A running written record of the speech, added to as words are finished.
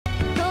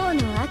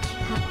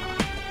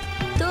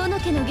野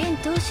家の現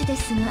当主で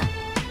すが、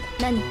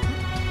何か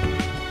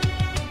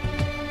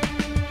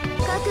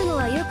覚悟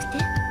はよくて。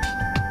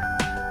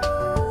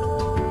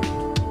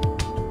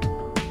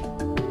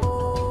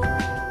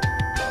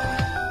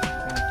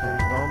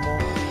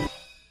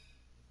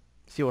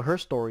See what her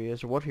story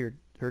is or what her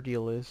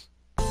deal is.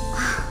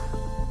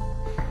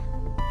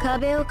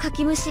 壁をか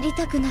きむしり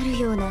たくなる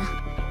ような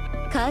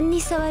勘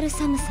に触る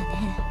寒さ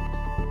ね。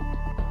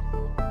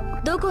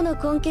どこの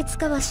根血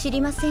かは知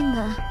りません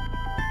が、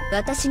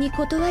私に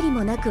断り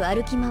もなく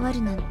歩き回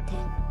るなんて。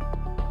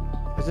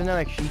Isn't that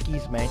like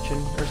Shiki's mansion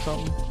or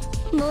something?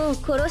 もう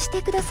殺し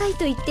てください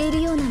と言ってい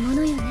るようなも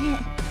のよね。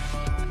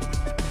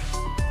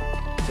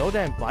So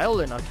damn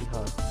violent,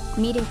 Akiha.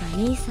 見れば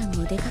兄さん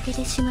も出かけ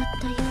てしまっ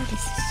たようで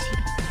すし。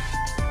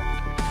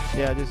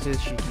Yeah, this is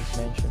Shiki's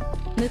mansion.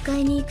 迎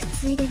えに行く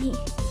ついでに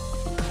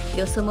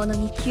よそ者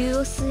に急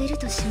を据える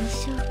としま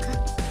しょうか。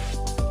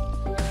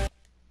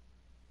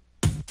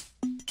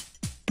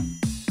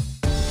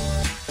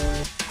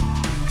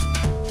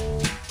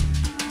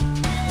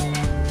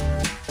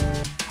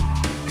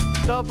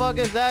The fuck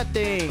is that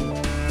thing?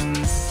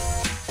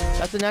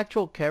 That's an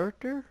actual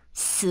character?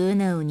 素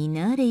直に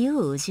なれ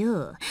よ、お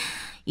嬢。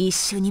一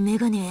緒にメ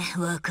ガネ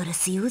分から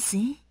せようぜ。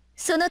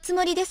そのつ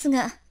もりです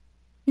が、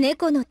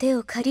猫の手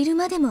を借りる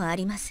までもあ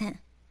りません。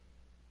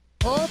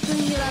オープン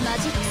ユアマ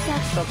ジックサー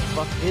チ。 What the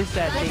fuck is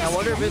that thing? I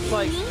wonder if it's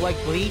like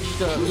Bleach,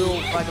 the little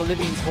like a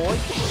living toy.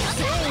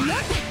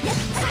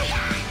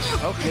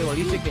 Okay, well at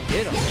least it can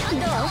hit him.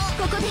 どう？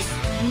ここです。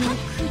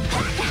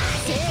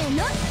せー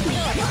の。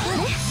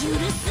許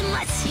す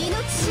ましの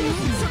血。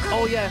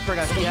 Oh yeah, I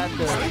forgot. He had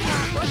the. 落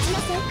ちま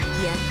せん。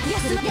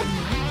休ません。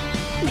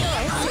せ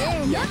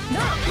ーの。甘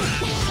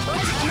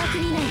く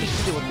見ないで。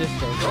 See what this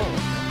does. Oh.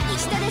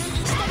 下です。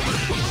下で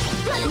す。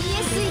見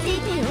えすいてい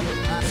てよ。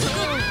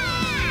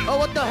 Oh,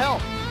 what the hell?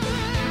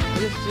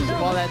 Just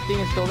while that thing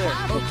is still there.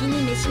 お気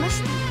に召しま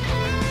した。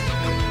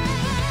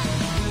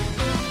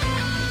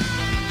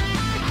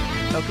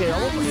 Okay, it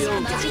almost feels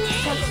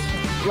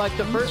like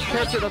the first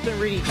character doesn't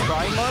really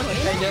try much,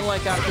 and then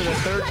like after the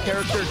third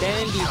character,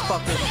 then these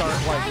fuckers start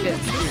like this.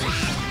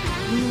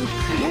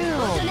 Damn,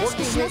 what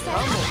the heck?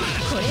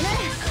 これなら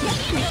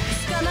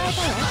捕まえ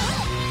たわ。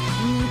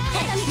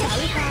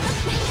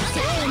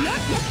せーの。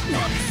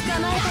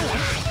捕まえたわ。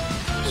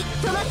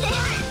止まって。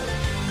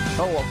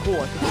 Oh, well, cool.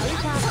 I think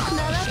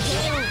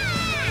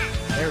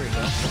there we go.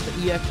 That's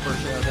the EX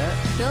version of that.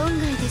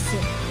 論外です。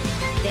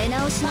出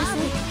直しなさい。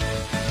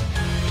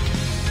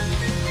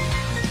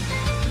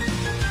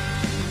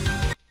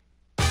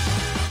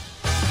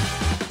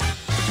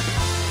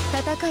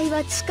戦い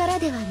は力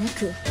ではな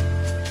く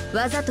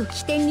技と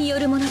起点によ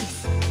るもので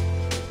す。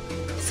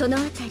その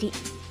あたり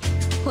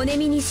骨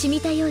身に染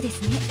みたようで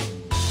すね。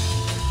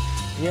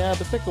 Yeah,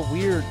 but it's like a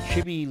weird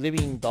chibi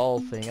living doll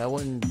thing. I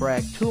wouldn't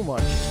brag too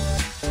much.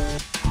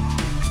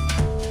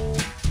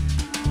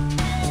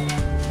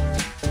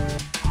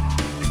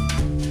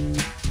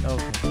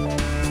 Okay.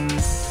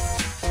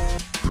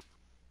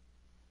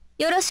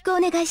 よろしくお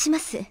願いしま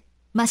す。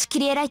マシキ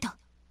リエライト、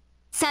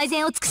最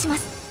善を尽くしま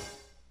す。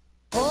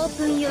オー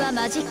プンユア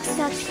マジック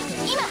サーキット。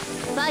今フ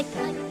ァイト。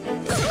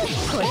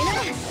これな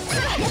ら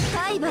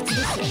体罰で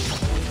す。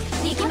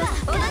行きます。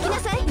おどきな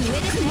さい。上で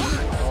すね。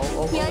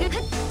やるか。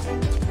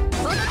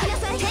おどきな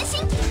さい。変身。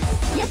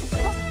やっ。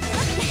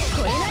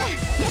これなら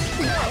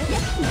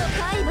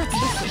体罰で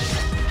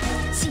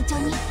す。慎重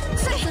に。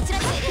それそちら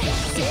に。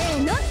せ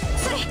ーの。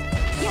それ。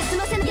休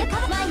ませなや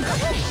か前に。こ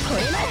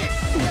れなら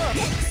ど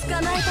う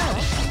捕まえた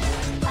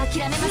わ。諦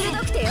めません。鋭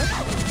くてよ。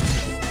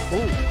 Oh,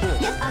 cool.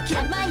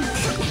 諦め前に。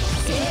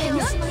せーの。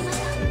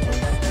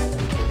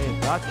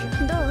 Gotcha.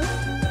 どう？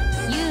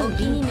お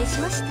気に召し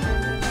ました。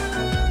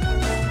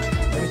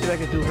 Let me see if I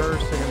can do her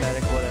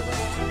cinematic, whatever.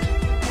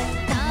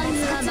 ターン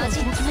はマ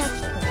ジックサー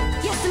キッ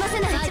ト。休ませ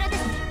ない。こちらです。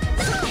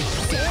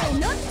せー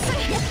の。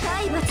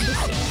体罰です。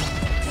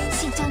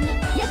慎重に。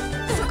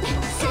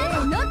せ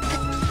ーの。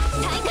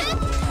体感。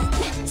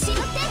絞っ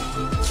て。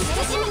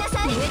慎みなさ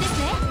い。上です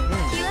ね。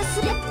気はす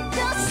る。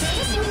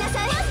慎みなさ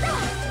い。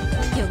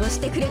汚し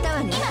てくれたわ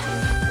ね。今。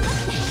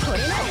これ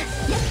なら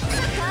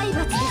体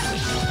罰です。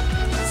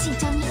 慎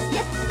重に。負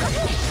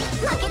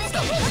けです。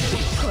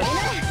これな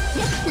ら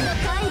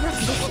体罰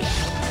です。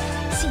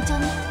慎重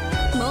に。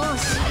もう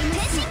死ぬ。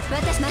私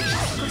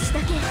少しだ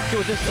け。 See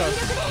what this does.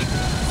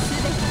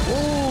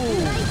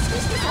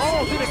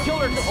 Oh, gonna kill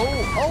her.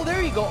 Oh,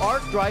 there you go.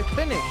 Arc drive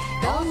finish.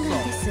 論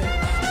外です。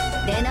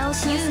出直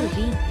しなさい。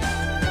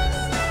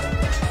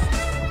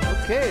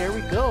 Okay, there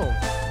we go.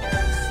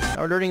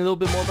 Now we're learning a little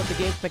bit more about the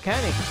game's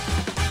mechanics.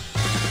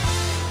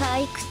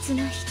 退屈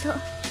な人。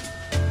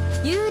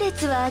 優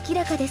劣は明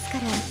らかですか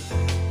ら、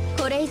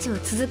これ以上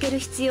続ける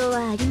必要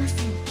はありません。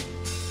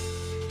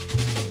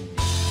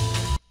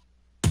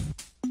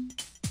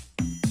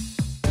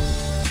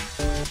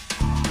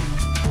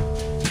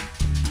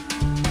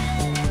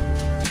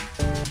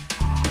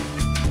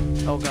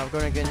 Oh god, I'm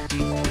going against these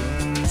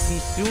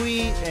two.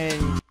 Hisui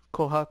and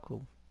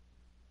Kohaku.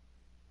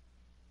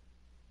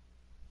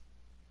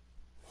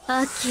 呆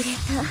れ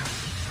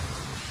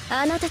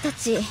あなたた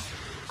ち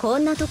こ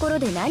んなところ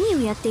で何を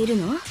やっている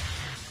の？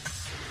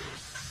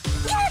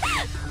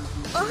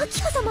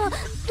秋葉様、ど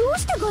う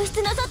して外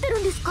出なさってる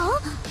んですか？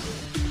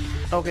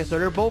 Okay, so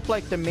they're both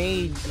like the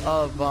maids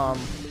of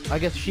I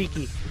guess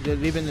Shiki. They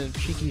live in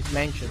Shiki's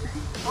mansion.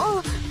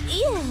 あ、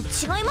いえ、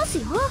違います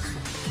よ。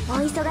お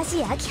忙し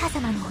い秋葉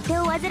様のお手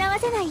を煩わ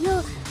せないよ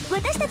う、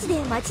私たちで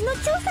町の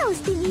調査を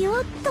してみよ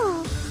うと。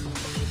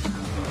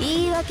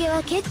言い訳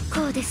は結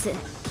構です。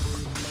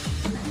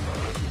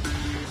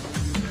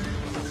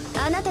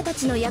あなたた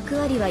ちの役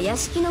割は屋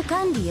敷の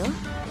管理よ。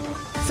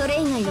そ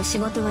れ以外の仕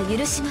事は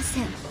許しませ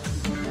ん。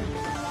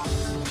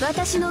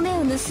私の目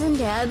を盗ん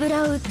で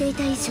油を売ってい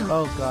た以上、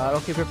 Oh god,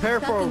 okay, prepare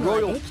for a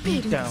royal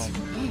beatdown.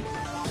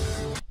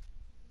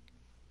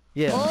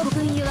 Yeah. オープ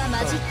ンユアマ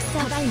ジック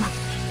サバイマフ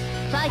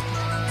ァイト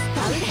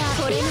カウンタ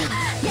ー、これな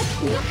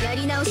や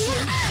り直しよ。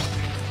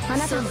あ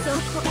なたのカウ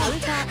ン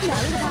ター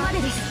ま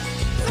でです。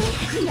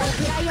フラ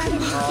イヤーで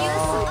で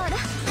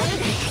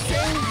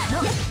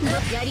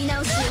す。やり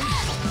直しよ。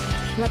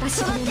私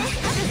がね、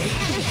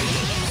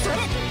それ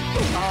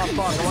Oh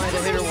fuck, I wanted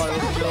to hit her while it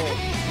was still.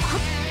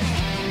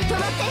 止ま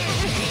って。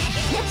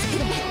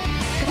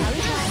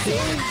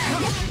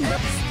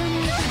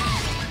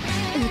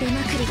腕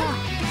まくりが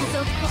そ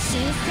こ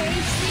新鮮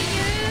すぎ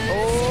る。Oh!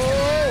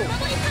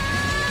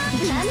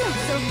 何の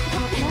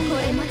こ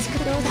れ待ちく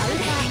どうだ。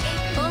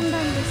本番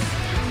です。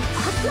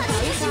フラ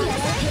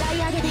イ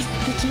上げです。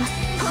行きます。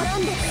転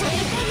んでそれ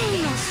加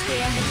減をして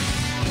やる。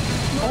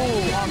 Oh,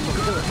 awesome.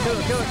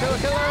 Kill her.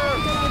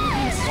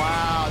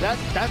 Wow, that's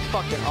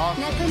fucking awesome.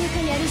 なかなか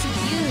やるじゃん、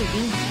ユー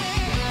リン。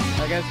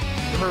 I guess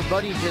her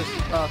buddy just,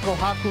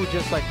 Kohaku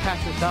just like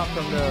passes out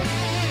from the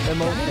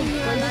emotion.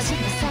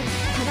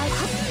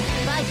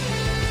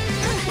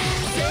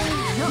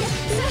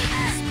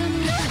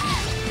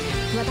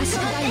 私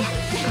がダイヤ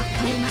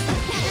帰ります。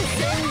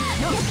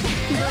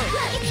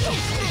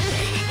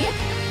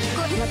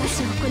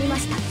私は怒りま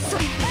した。そ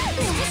れラ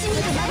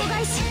ボ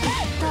返し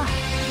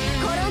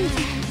転んで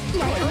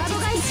ラボ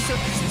返し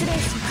失礼し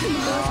ます。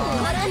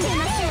転んでま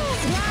すよ。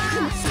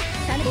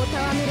ボ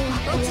タワムロは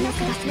落ちなく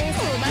らスペース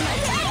をばか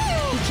り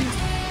行きます。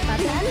何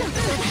のこ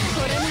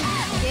れに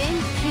電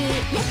球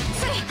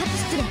それ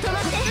失礼止ま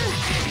って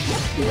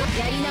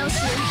やり直しよ。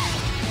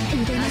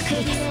腕まくり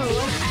で終わる。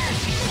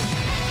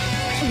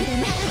腕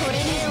まこれ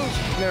でを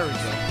There we go.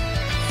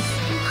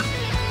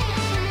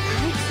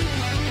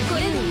 こ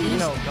れでいい。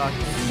 No, God,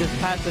 just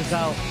passes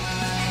out.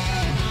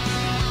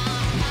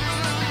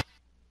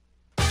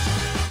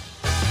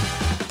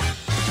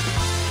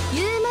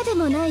 言うまで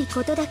もない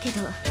ことだけ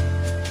ど、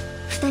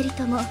二人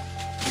とも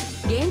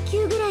連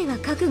休ぐらいは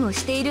覚悟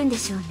しているんで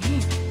しょうね。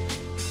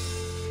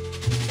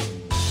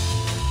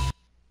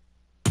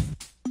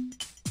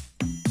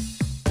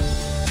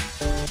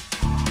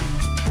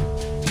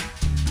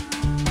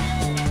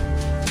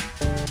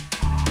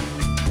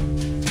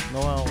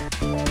Noel,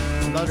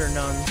 another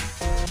nun.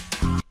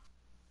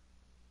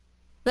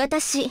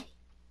 私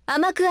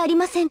甘くあり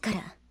ませんか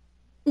ら。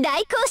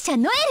代行者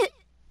ノエル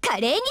華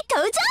麗に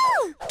登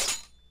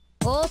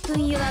場。オープ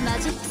ンユアマ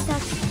ジックサー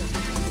キッ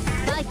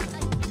ト。はい、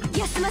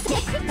休ませて。カ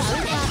ウンター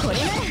これ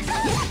な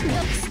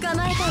ら捕ま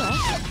えたわ。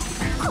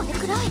これ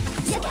くらい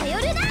頼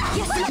るな。ふ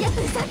ざ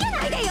けな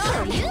いでよ。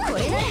これ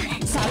なら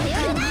頼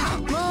るな。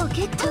もう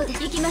結構です。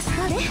行きますか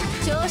ね。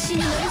調子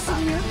に乗りす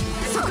ぎよ。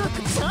そうカウンタ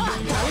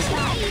ー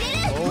入れ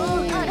る。も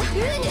うあらいい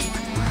んです。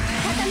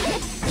畳めて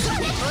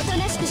おと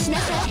なしくしな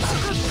さい。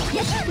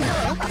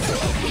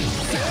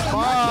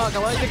Fuck, I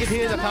want to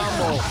continue the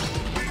combo.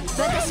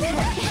 私からこ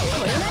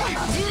れなら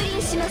蹂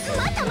躙します。待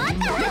った待っ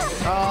た。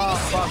 Oh,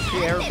 fuck the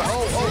air. Oh,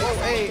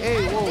 hey,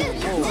 whoa,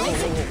 whoa.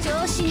 調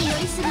子に乗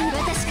りすぎ。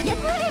私から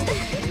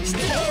失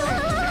礼を。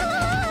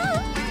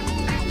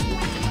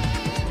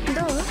ど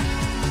う？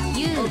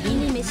優美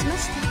に召しまし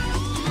た。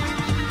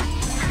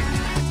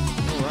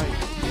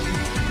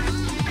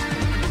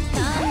タ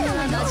ーンは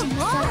マジック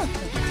サー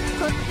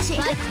こっち。シー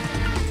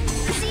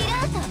ラ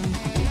ート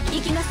行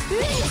きます。雲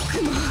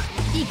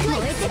行くわ。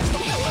燃えてきて。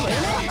これな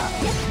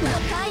ら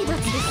体罰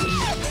です。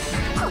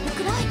このく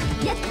らい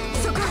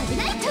そこ危な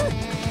いと。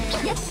せ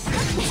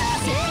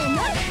ーの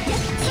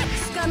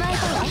捕まえた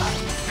わ。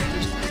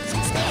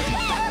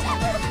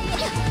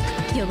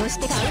汚し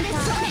てカウンタ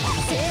ー。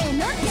せーの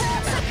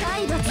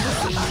体罰です。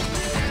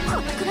こ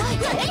のくらい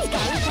カウンタ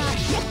ーな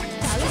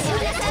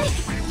さい。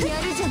や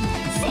るじゃない。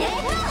せー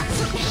の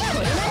こ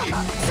れな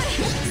ら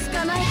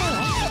捕まえたわ。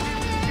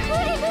無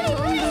理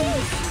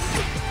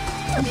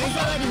目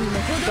障りにも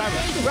ほど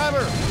Grab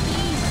her!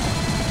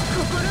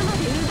 心ま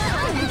で奪わ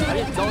I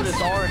didn't notice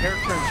all her hair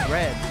turns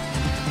red.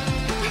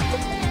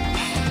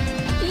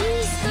 いい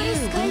ストレス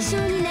解消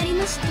になり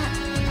ました。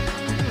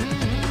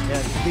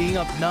 Yeah, beating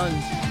up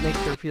nuns makes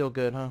her feel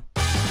good, huh?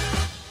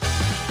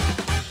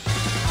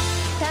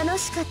 楽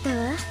しかった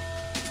わ。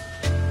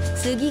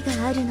次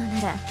があるの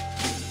なら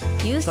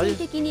優先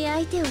的に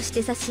相手をし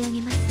て差し上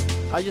げます。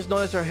 I just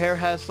noticed her hair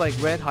has like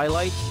red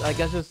highlights. I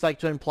guess it's like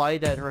to imply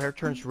that her hair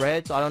turns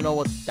red, so I don't know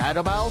what's that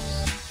about.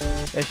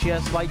 If she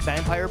has like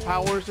vampire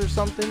powers or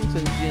something,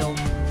 since, you know,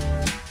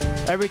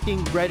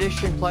 Everything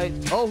reddish implies.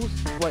 Oh,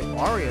 wait,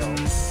 Mario.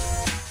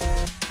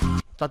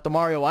 Not the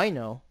Mario I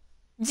know.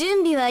 準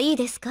備はいい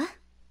ですか？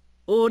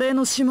俺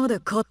の島で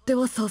勝手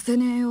はさせ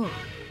ねえよ。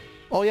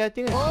 Oh yeah, I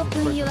think it's オー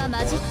プンユア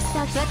マジック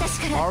サーク私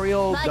から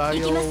Mario はい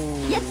行きます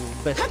Gallo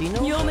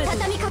Bestino?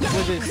 畳みかけ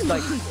With his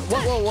like,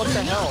 whoa, what the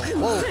hell?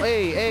 Whoa,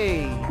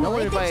 hey, no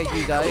one invited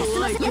you guys.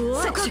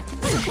 そこ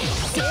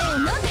せー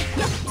の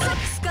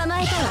捕ま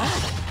えたわ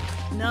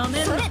なめ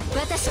ろ。それ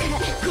私から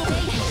こ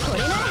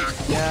れなら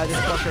Yeah, this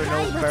fucker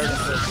knows better than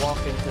to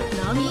walk into.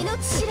 命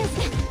知らず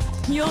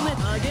読め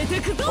あげて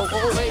くぞ。 Oh,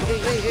 hey,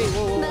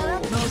 whoa.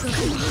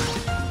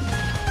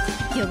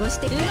 汚し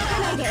て動か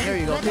ないで There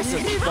you go, this is a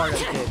Sparta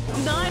kid.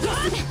 ナイス。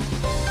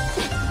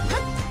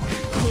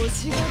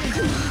腰が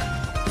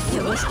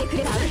汚してく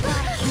れ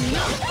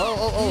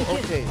Oh,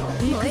 okay.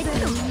 燃えた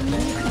の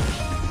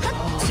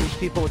Oh, these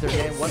people with their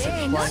damn weapons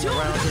flying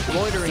around, just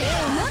loitering.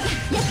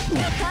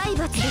 体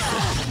罰です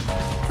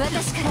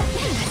私からせ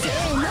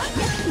ーの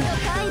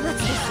体罰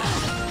です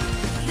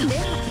で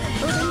は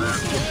踊りまし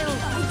ょ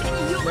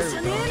う容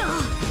赦ねえな。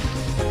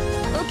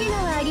お怪我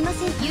はありませ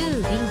んユー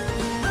ビン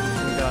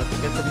I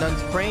guess the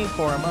nuns praying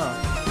for him, huh?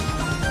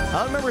 I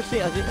don't remember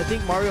seeing. I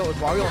think Mario was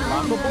Mario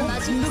unlockable. マ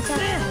ジックサー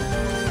ク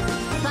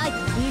ファイト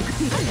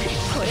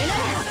これな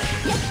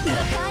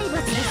ら体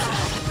罰です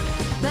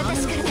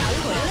私からこ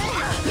れ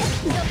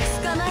なら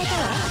捕まえた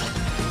わ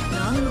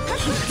何の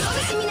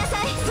慎みなさ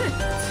い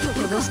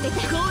汚して来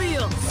いよ。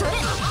それ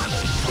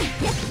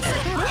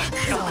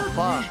Oh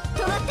fuck! 止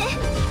まって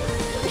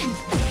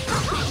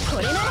こ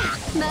れなら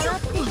回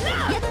って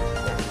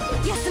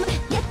休ま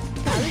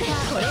カウンター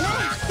これなら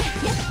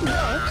ど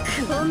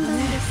う本番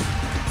です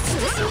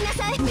慎みなさ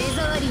い目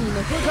障りにも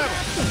程があって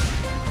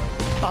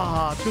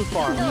Ah, too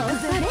far. どう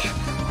それ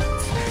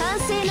完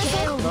成なさ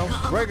い No,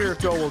 regular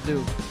throw will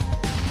do.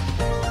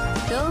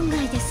 論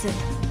外です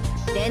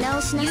出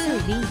直しなさい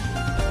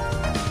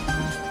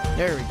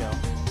There we go.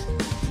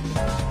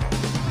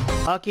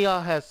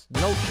 Akiha has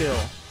no chill.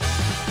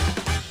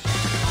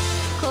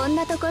 こん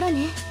なところ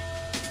ね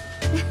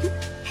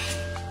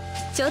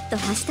ちょっと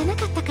はしたな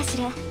かったかし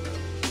ら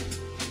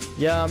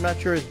Yeah, I'm not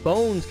sure his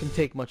bones can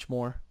take much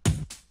more.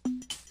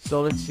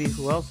 So let's see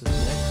who else is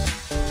next.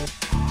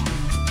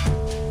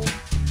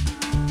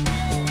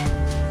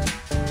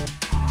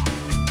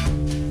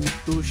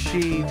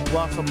 Ushi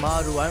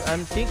Wakamaru. I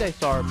think I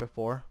saw her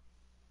before.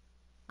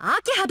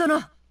 秋葉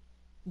殿、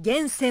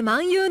現世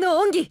万有の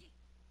恩義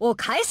お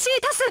返し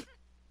いたす。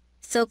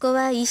そこ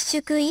は一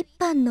宿一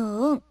般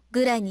の恩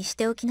ぐらいにし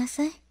ておきな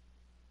さい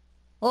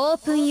オー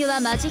プンユア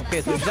マジック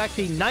Okay, so it's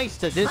actually nice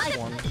to this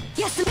one.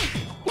 休め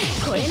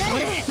これなら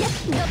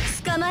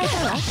捕まえた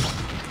わい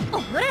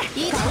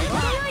いぞ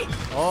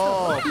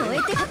Oh, 燃え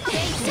てくって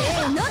せ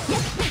ーの捕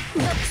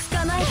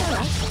まえたわ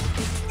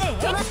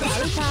止まって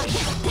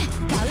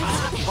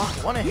fuck,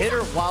 wanna hit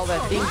her while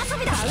that thing. 楽し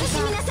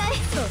みなさい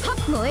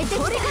燃えてき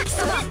た止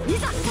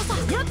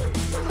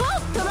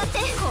まって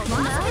これ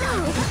なら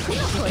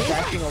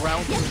Dashing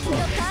around.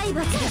 体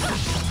罰です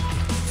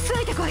つ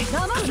いてこい生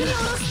火に下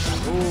ろす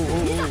Ooh.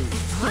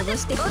 戻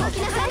してこき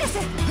なさい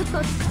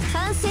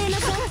完成の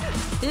さ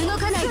動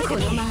かないでこの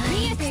周り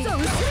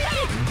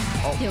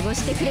汚し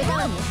てくれたわ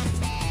ね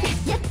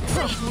やっせ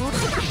ー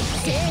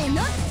の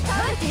食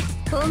べて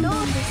本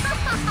番です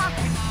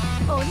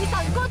鬼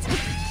さんこっち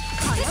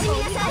慎み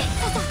なさい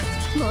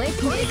燃えて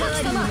くれたわ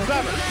りにも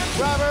Grab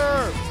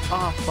her!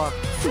 Ah, fuck.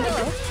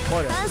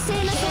 完成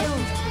のさ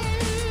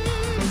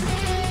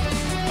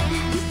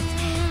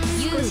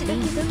勇士だけ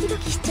ドキド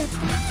キしちゃった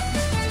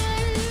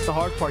The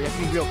hard part, you have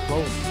to be real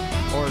close.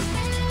 Or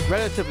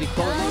relatively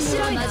close.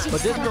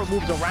 But this girl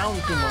moves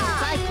around too much.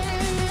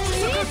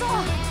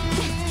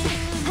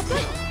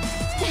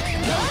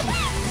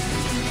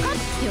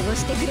 汚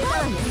してくれたわ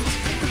ね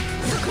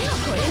こ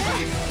れ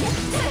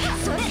な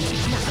それ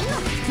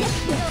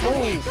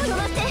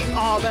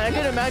Oh man, I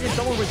can imagine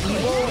someone with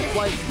evil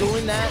like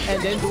doing that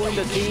and then doing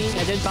the thing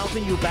and then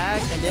bouncing you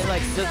back and then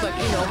like just like,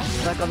 you know,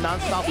 like a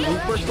non-stop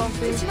loop or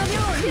something.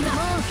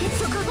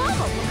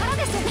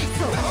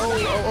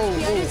 Oh,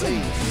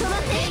 hey.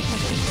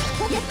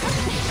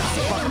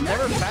 Fuck, I'm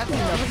never fast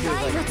enough to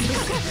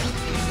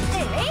like...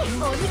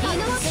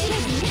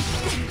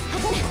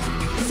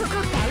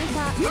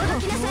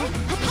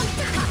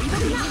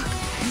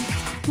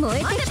 燃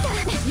えてきた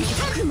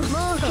も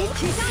う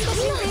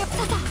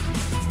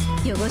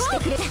汚して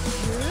くれ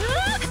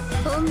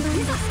本番だ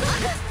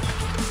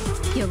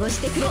汚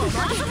してくれた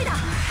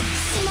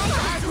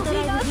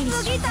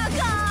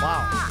は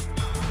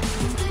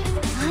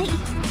い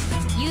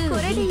こ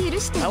れで許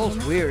して That was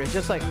weird. It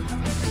just like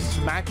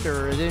smacked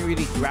her. It didn't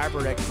really grab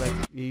her like it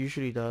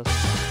usually does.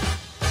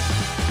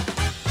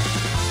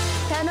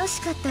 楽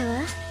しかった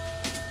わ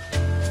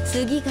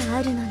次が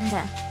あるのな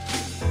ら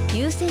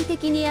優先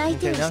的に相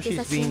手 Okay, を now して she's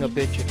差し上 being げ a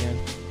bitch again.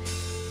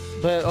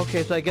 But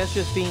okay, so I guess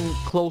just being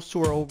close to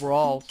her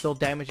overall still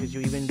damages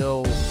you, even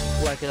though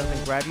like it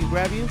doesn't grab you.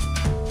 Okay,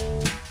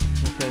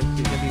 so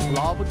it's gonna be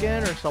Blob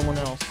again or someone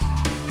else.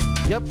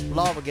 Yep,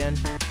 Blob again.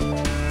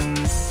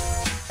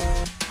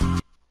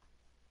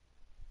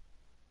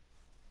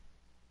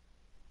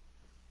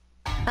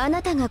 あ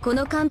なたがこ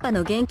の寒波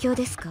の元凶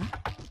ですか？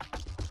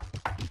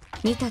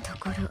見たと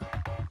ころ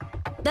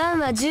暖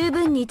は十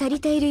分に足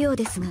りているよう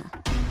ですが。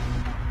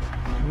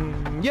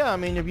Yeah, I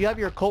mean, if you have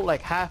your coat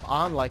like half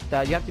on like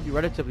that, you have to be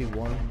relatively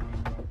warm.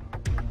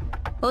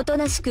 おと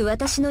なしく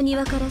私の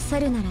庭から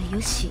去るなら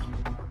よし、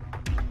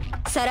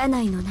去ら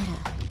ないのなら。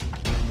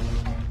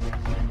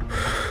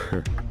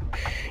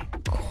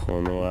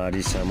このあ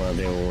りさま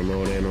で己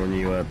の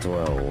庭と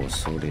は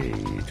恐れ入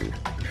る。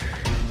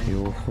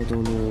よほど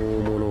の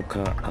大物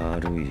か、あ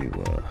るい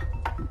は。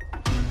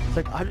It's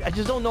like, I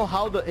just don't know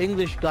how the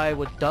English guy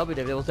would dub it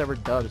if it was ever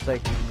dubbed. It's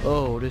like,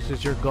 oh, this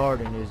is your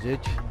garden, is it?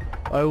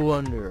 I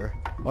wonder,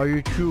 are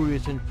you truly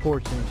as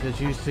important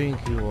as you think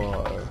you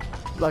are?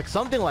 Like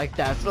something like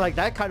that. So like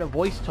that kind of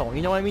voice tone,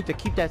 you know what I mean? To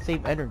keep that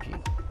same energy.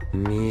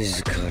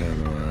 自ら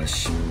の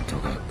足元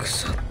が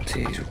腐っ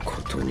ている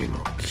ことにも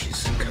気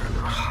づかぬ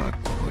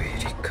箱入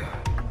り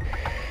か。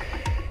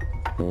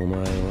お前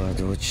は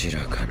どちら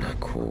かな、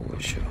公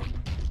女。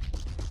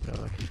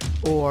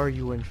Or are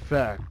you in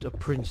fact a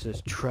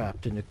princess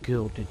trapped in a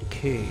gilded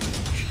cage,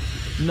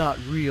 not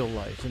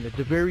realizing that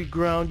the very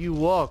ground you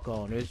walk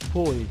on is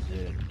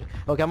poisoned?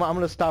 Okay, I'm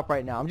gonna stop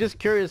right now. I'm just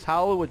curious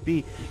how it would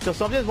be. So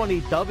sometimes when they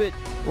dub it,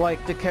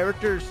 like the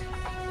characters,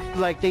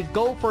 like they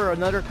go for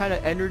another kind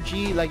of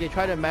energy, like they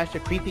try to match the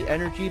creepy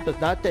energy, but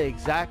not the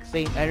exact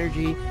same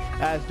energy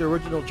as the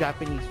original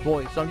Japanese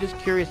voice. So I'm just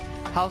curious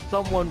how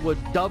someone would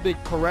dub it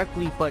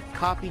correctly but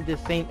copying the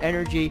same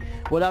energy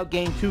without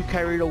getting too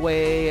carried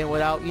away and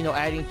without, you know,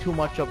 adding too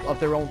much of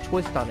their own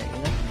twist on it, you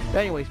know? But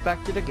anyways,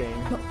 back to the game.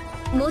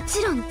 も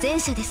ちろん前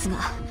者ですが、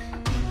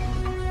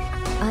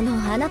あ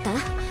なた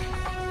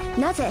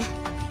なぜ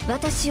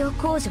私を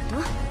公女と？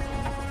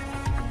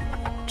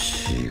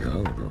違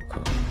うの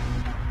か。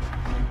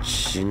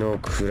血の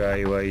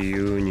位は言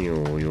うに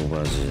及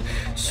ばず、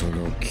そ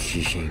の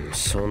気品、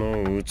そ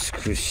の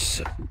美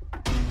しさ。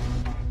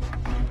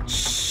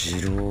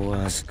城を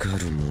預か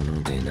るも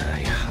のでな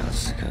いは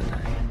ずがな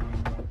い。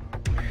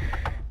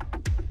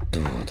ど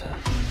うだ、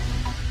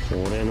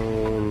俺の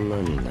女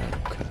になる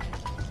か。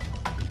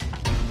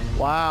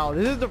Wow,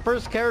 this is the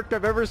first character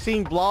I've ever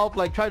seen Blob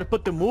like try to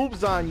put the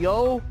moves on,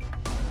 yo.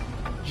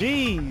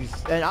 Jeez,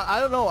 and I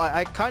don't know,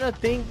 I kind of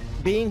think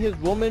being his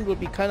woman would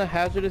be kind of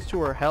hazardous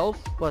to her health,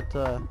 but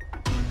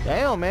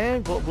damn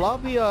man,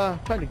 Blobby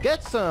trying to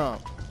get some.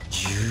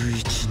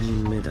 11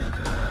人目だ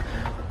が、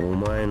お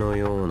前の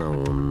ような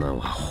女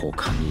は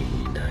他に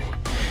いない。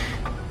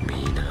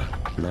皆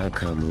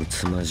仲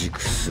睦まじく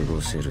過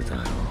ごせるだ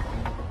ろ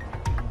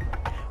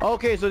う。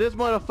Okay, so this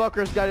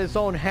motherfucker's got his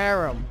own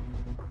harem.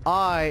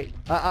 I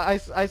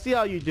see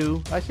how you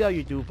do. I see how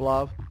you do,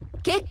 Blob.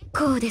 結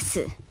構で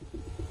す。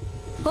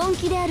本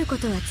気であるこ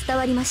とは伝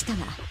わりました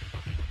が、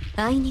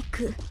あいに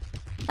く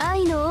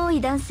愛の多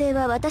い男性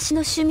は私の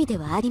趣味で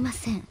はありま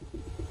せん。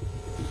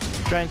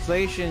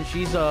Translation: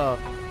 She's a,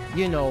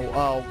 you know,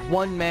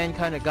 one man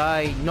kind of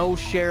guy. No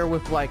share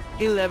with like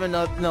 11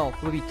 no,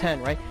 it would be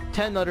 10, right?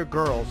 10 other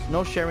girls.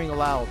 No sharing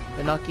allowed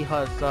in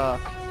Akiha's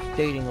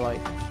dating life.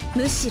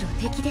 むしろ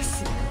敵で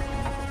す。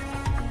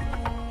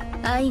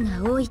愛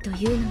が多いと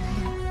いうのな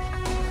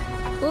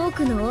ら、多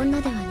くの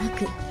女ではな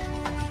く、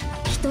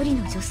一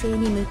人の女性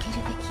に向ける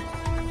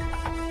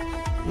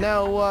べき。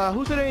Now,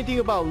 who said anything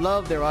about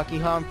love there,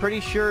 Akiha? I'm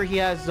pretty sure he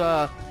has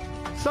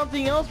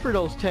something else for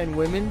those 10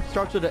 women.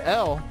 Starts with an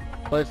L,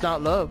 but it's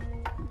not love.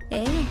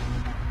 ええ、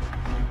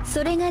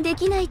それがで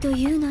きないと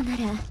いうのな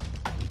ら、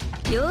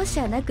容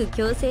赦なく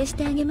強制し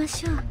てあげま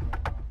しょう。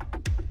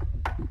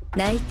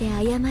泣いて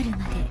謝るまで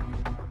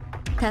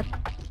たっ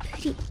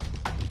ぷり。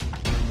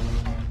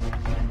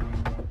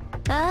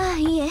ああ、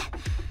いえ、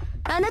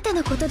あなた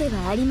のことで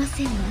はありま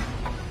せんが。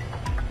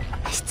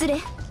失礼。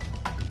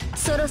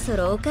そろそ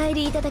ろお帰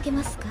りいただけ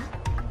ますか？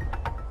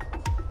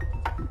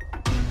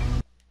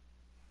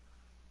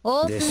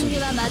オープン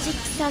ユアマジック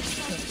サーキ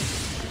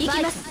ット。行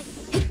きます。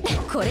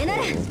これな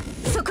ら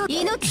そこ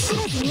命知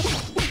らずに。こ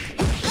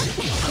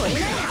れな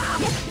ら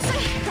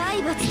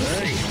体罰です。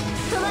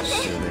止まって。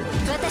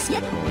私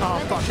や。Oh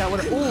fuck, that would.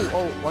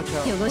 Oh, watch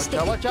out. 汚して。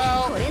Watch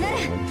out. これなら。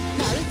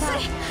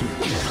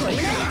これ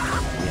なら。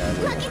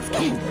巻きつけ。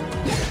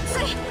そ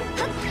れ。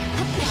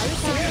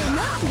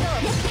はっ。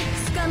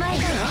捕まえ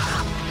たよ。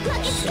巻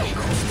きつけ。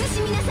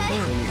慎みなさい。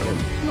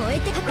燃え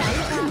てかかる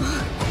かも。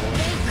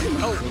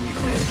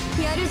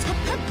やる。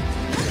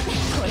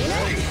これな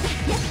ら。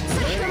そ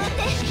れ止まって。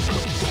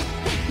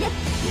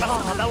Oh,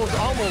 that was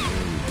almost.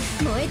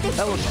 燃えて。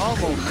That was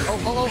almost.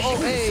 Oh,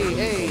 hey,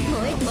 hey.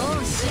 燃え、も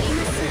う知りま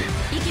す。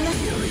行きます。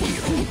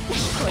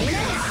これな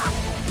ら。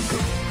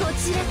こ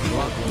ちらか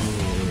ら。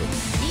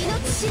命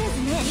知らず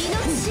ね。命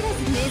知らず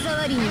目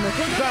障りにも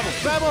程が。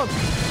Grab him.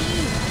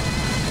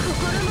 心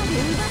まで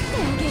奪って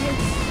あげる。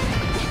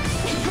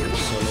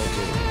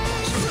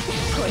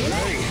これな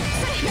ら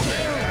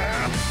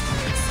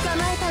捕ま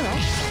えたわ。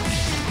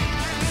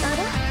あら、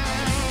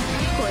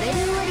これで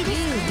終わりです。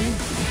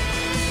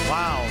Wow.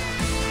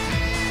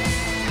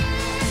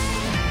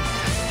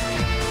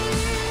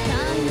 ター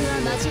ンは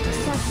マジックサ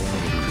ークル。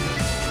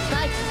ファ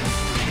イト。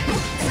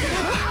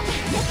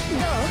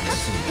どう？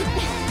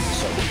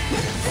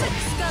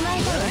捕まえ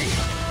たわ。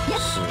やっ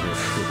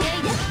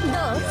ど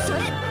うそれ。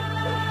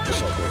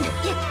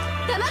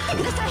黙ってく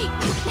ださい。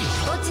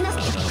落ちなさ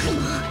い。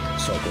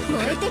燃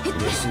えてくって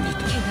汚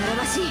ら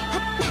わしい。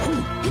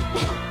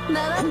回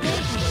って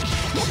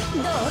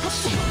どう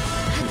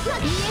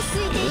家すい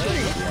ていてる。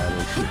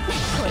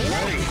これな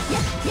ら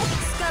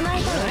捕まえ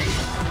たわ。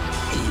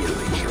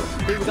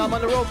We've got him on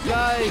the rope,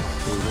 guys.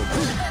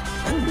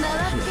 回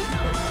って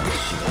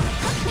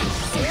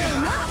せー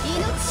の命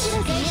知ら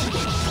ずに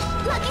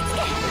巻きつけ。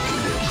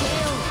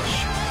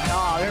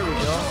Ah, there we go.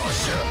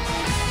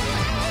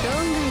 論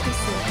外です。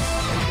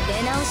出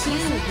直します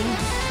よ。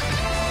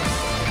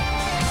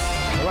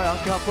Alright,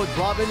 Akiha put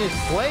Bob in his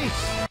place.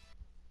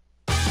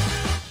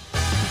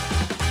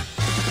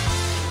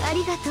 あり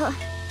がとう。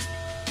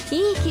い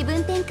い気分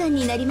転換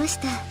になりまし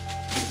た。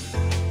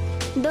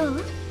ど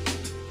う？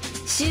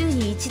週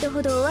に一度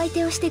ほどお相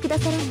手をしてくだ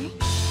さらない？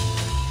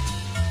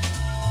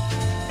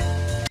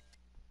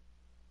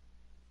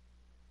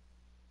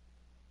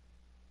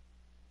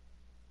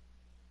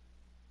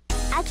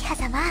秋葉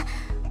様、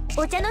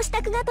お茶の支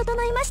度が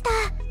整いました。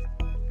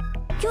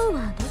今日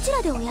はどち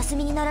らでお休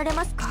みになられ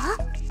ますか？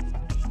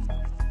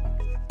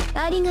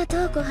ありがと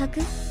う琥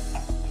珀。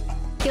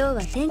今日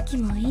は天気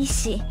もいい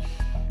し、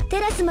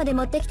テラスまで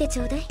持ってきてち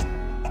ょうだい。か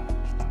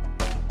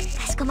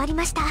しこまり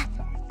ました。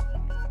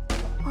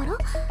あら？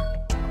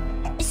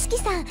四季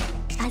さん、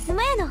東屋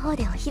の方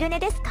でお昼寝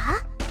です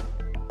か？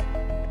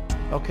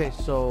 Okay,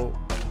 so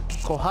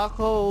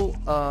Kohako,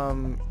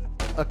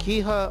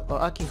 Akiha,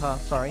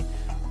 sorry,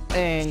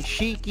 and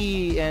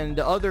Shiki and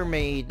the other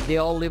maid, they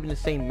all live in the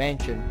same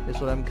mansion. Is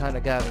what I'm kind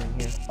of gathering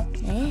here.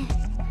 ね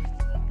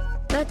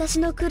え、私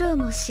の苦労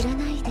も知ら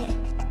ないで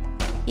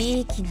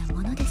いい気な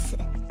ものです。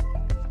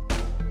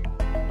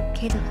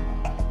けど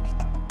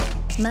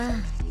まあ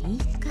いい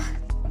か。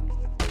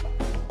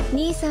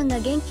兄さんが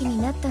元気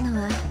になった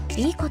のは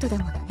いいことだ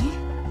ものね。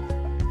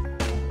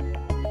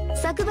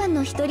昨晩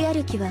の一人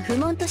歩きは不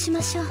問とし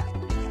ましょう。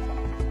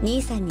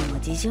兄さんに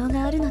も事情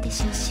があるので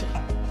しょうし。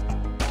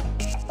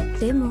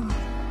でも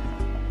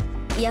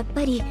やっ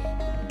ぱり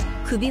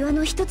首輪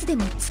の一つで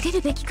もつけ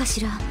るべきか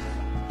しら。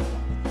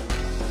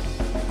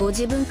ご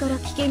自分から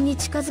危険に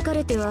近づか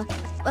れては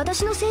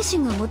私の精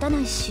神が持た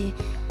ないし、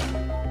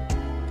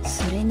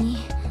それに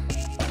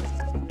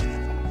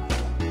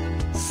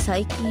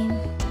最近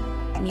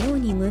妙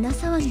に胸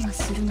騒ぎが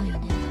するのよ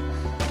ね。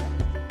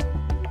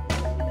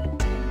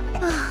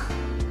はあ、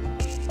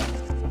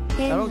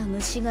変な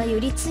虫が寄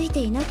りつい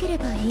ていなけれ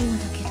ばいいの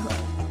だけど。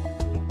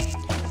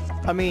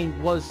I mean,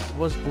 was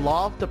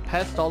Blob the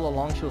pest all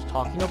along she was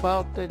talking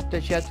about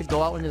that she had to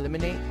go out and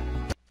eliminate?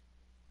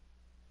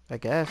 I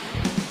guess.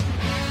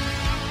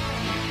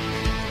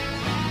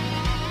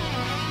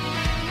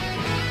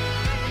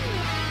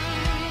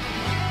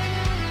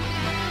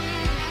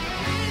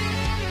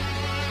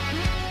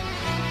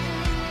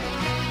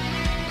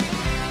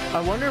 I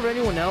wonder if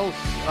anyone else,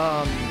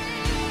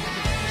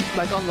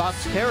 like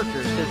unlocks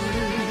characters.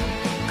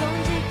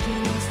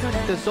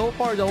 Because so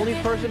far the only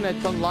person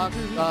that's unlocked,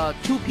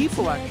 two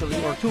people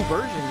actually, or two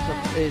versions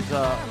of, is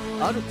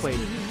Aruquate.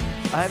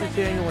 I haven't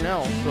seen anyone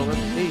else, so let's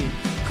see.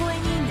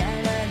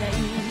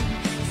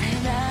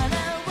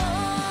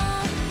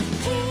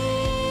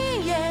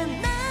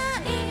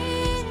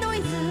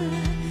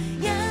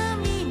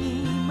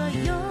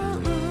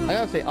 I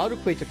gotta say,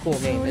 Aruquate's a cool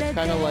name. It's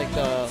kind of like,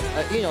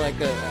 you know, like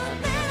a,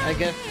 I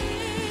guess,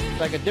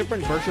 like a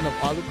different version of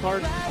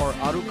Alucard, or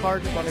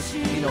Arucard, if I want to,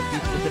 you know, be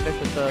specific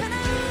with the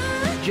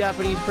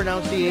Japanese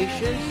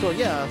pronunciation. So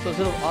yeah, so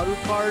instead of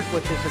Alucard,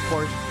 which is of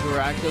course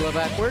Dracula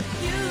backwards,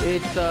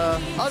 it's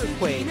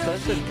Aruquate, so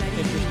that's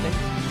interesting.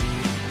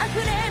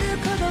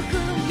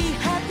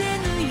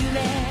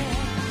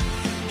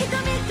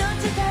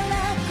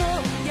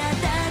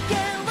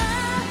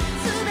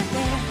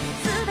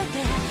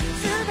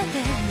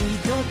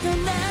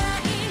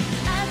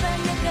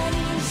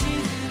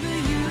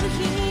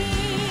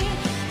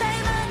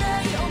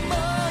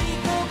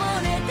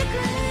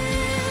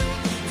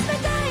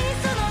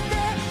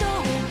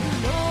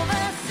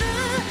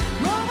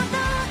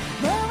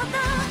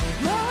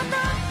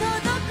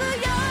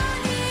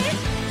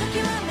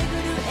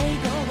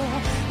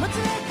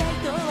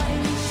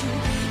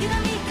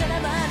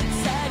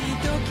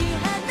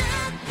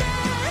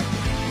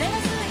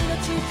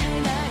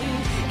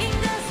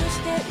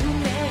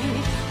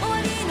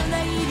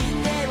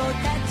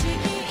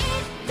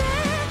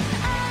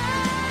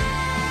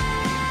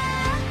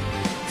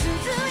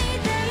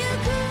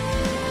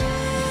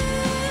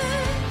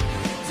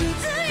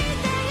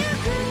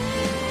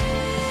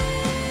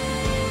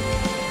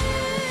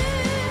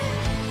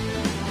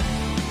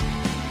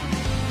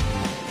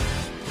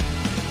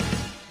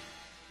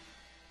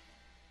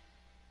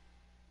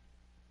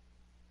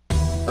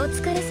お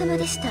疲れ様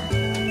でした。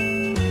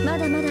ま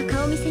だまだ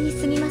顔見せに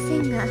すぎませ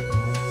んが、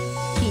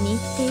気に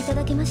入っていた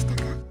だけました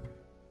か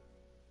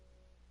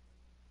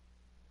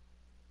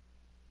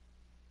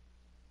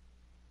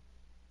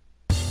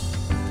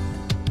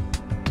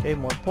？Okay,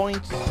 more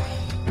points.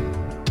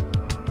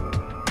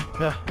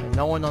 Yeah,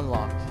 no one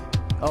unlocked.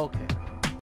 Okay.